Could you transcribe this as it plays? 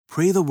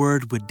Pray the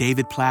Word with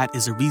David Platt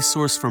is a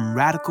resource from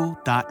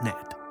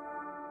radical.net.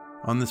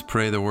 On this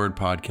Pray the Word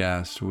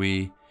podcast,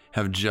 we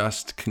have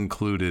just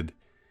concluded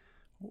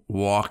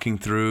walking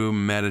through,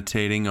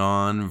 meditating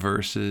on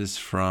verses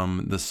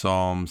from the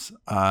Psalms.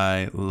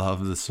 I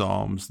love the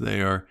Psalms.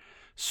 They are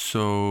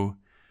so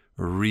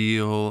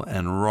real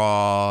and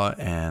raw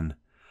and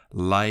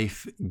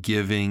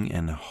life-giving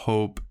and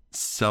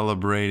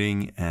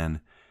hope-celebrating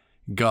and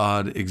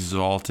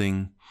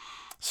God-exalting.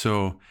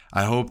 So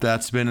I hope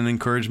that's been an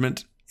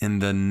encouragement. In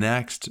the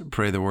next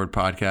Pray the Word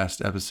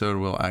podcast episode,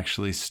 we'll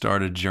actually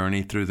start a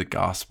journey through the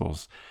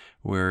Gospels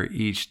where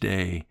each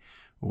day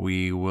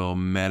we will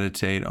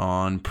meditate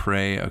on,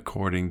 pray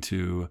according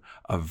to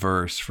a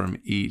verse from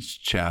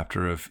each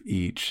chapter of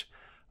each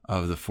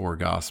of the four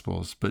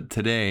Gospels. But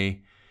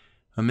today,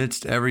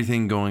 amidst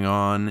everything going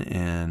on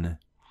in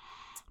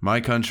my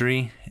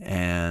country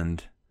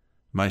and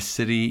my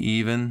city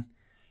even,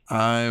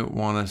 I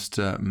want us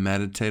to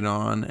meditate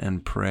on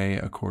and pray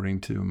according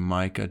to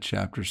Micah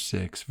chapter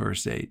 6,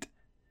 verse 8,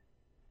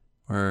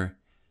 where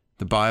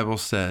the Bible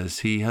says,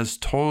 "He has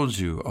told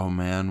you, O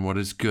man, what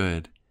is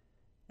good.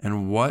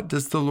 And what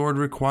does the Lord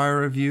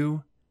require of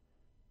you?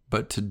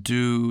 But to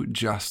do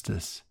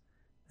justice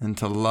and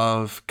to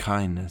love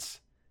kindness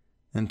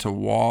and to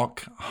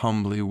walk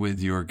humbly with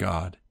your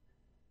God."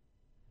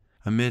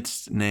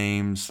 Amidst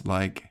names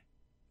like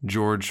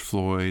George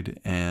Floyd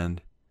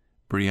and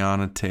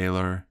Breonna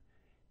Taylor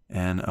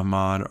and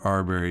Ahmaud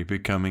Arbery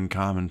becoming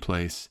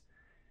commonplace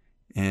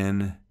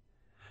in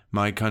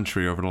my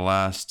country over the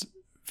last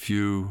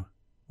few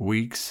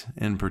weeks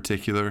in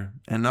particular,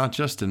 and not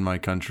just in my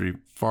country,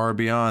 far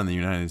beyond the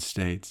United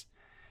States,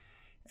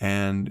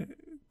 and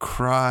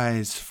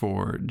cries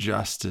for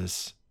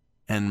justice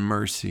and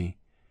mercy.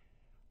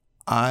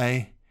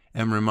 I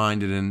am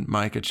reminded in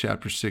Micah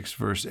chapter 6,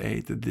 verse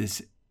 8, that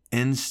this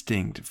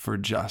instinct for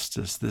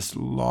justice, this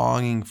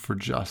longing for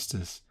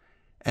justice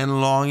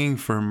and longing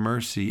for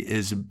mercy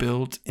is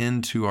built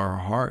into our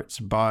hearts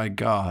by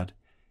God.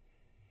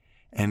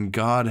 And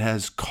God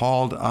has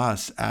called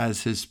us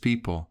as his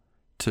people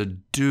to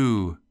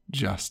do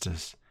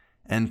justice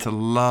and to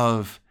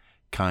love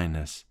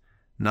kindness,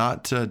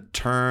 not to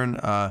turn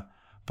a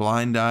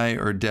blind eye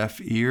or deaf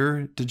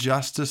ear to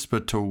justice,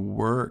 but to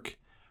work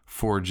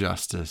for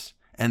justice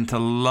and to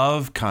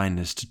love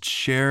kindness, to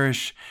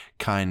cherish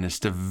kindness,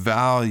 to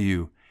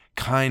value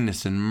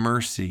kindness and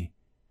mercy.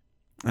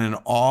 And in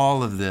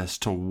all of this,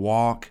 to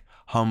walk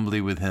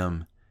humbly with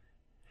him.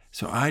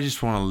 So I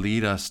just want to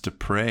lead us to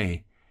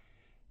pray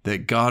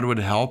that God would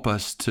help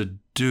us to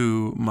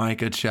do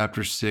Micah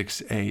chapter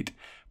 6, 8,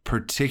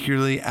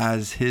 particularly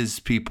as his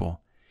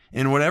people,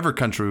 in whatever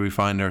country we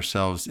find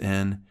ourselves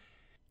in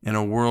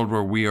a world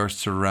where we are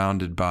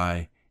surrounded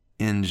by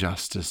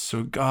injustice.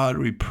 So God,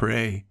 we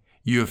pray,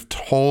 you have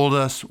told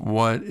us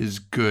what is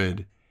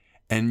good,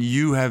 and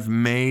you have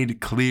made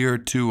clear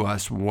to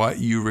us what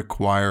you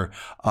require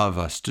of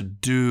us to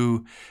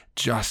do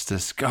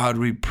justice. God,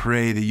 we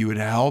pray that you would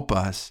help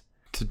us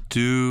to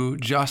do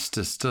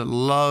justice, to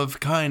love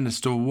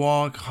kindness, to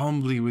walk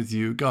humbly with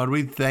you. God,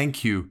 we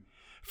thank you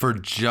for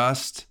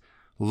just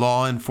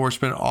law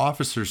enforcement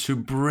officers who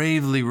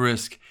bravely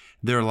risk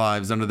their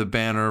lives under the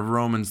banner of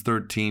Romans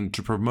 13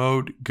 to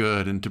promote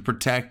good and to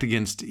protect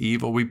against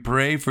evil. We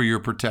pray for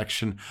your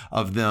protection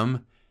of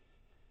them.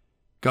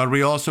 God,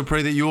 we also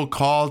pray that you will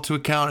call to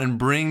account and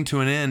bring to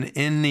an end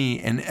any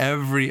and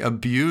every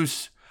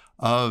abuse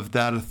of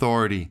that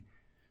authority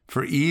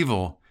for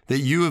evil that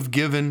you have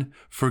given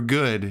for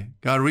good.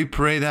 God, we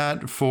pray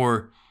that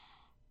for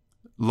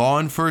law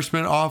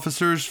enforcement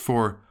officers,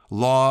 for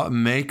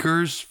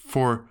lawmakers,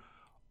 for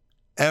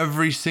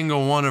every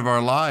single one of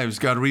our lives.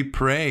 God, we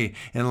pray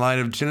in light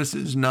of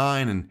Genesis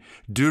 9 and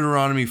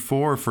Deuteronomy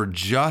 4 for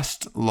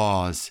just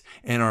laws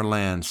in our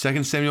land.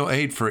 2 Samuel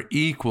 8 for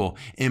equal,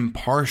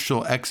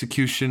 impartial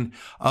execution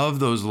of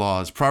those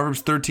laws.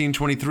 Proverbs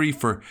 13:23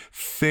 for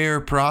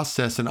fair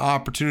process and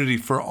opportunity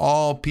for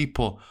all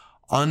people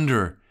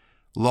under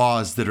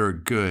laws that are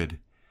good.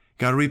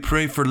 God, we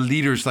pray for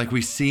leaders like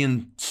we see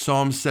in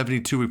Psalm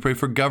 72. We pray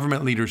for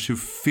government leaders who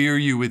fear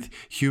you with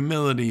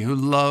humility, who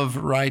love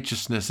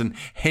righteousness and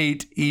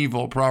hate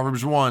evil.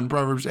 Proverbs 1,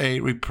 Proverbs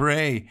 8. We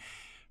pray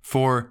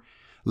for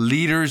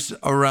leaders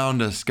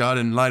around us. God,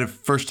 in light of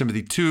 1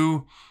 Timothy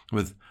 2,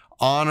 with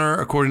honor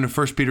according to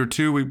 1 Peter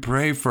 2, we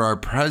pray for our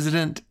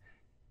president,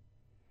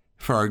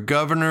 for our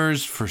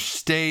governors, for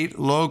state,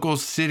 local,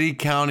 city,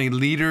 county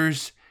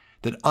leaders,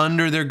 that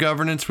under their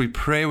governance, we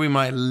pray we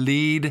might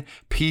lead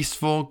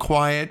peaceful,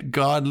 quiet,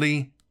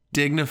 godly,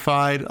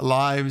 dignified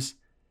lives.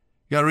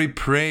 God, we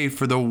pray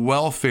for the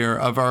welfare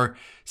of our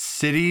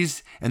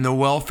cities and the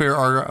welfare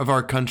of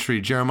our country,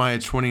 Jeremiah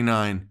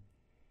 29.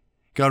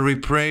 God, we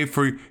pray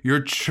for your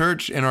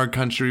church in our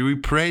country. We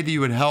pray that you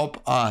would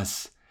help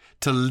us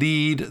to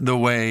lead the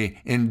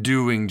way in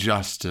doing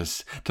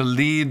justice, to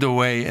lead the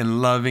way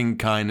in loving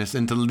kindness,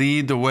 and to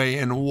lead the way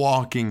in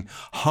walking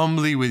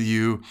humbly with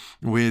you,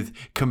 with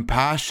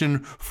compassion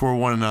for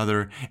one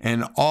another,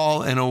 and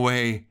all in a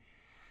way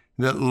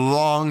that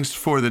longs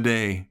for the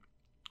day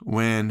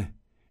when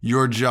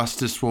your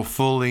justice will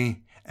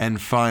fully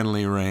and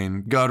finally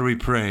reign. God, we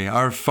pray,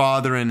 our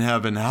Father in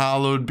heaven,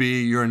 hallowed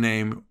be your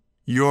name.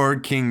 Your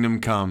kingdom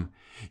come.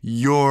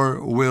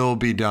 Your will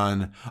be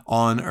done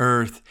on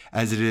earth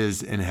as it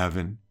is in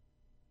heaven.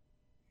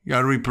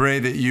 God, we pray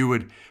that you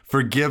would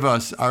forgive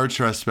us our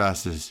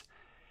trespasses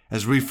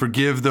as we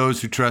forgive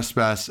those who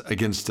trespass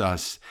against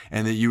us,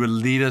 and that you would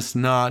lead us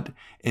not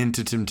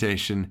into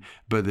temptation,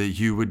 but that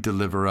you would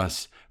deliver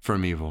us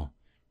from evil.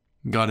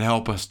 God,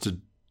 help us to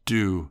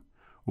do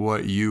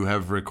what you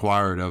have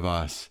required of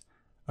us,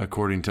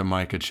 according to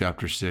Micah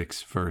chapter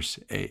 6, verse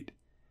 8.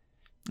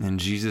 In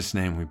Jesus'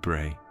 name we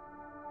pray.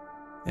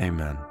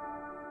 Amen.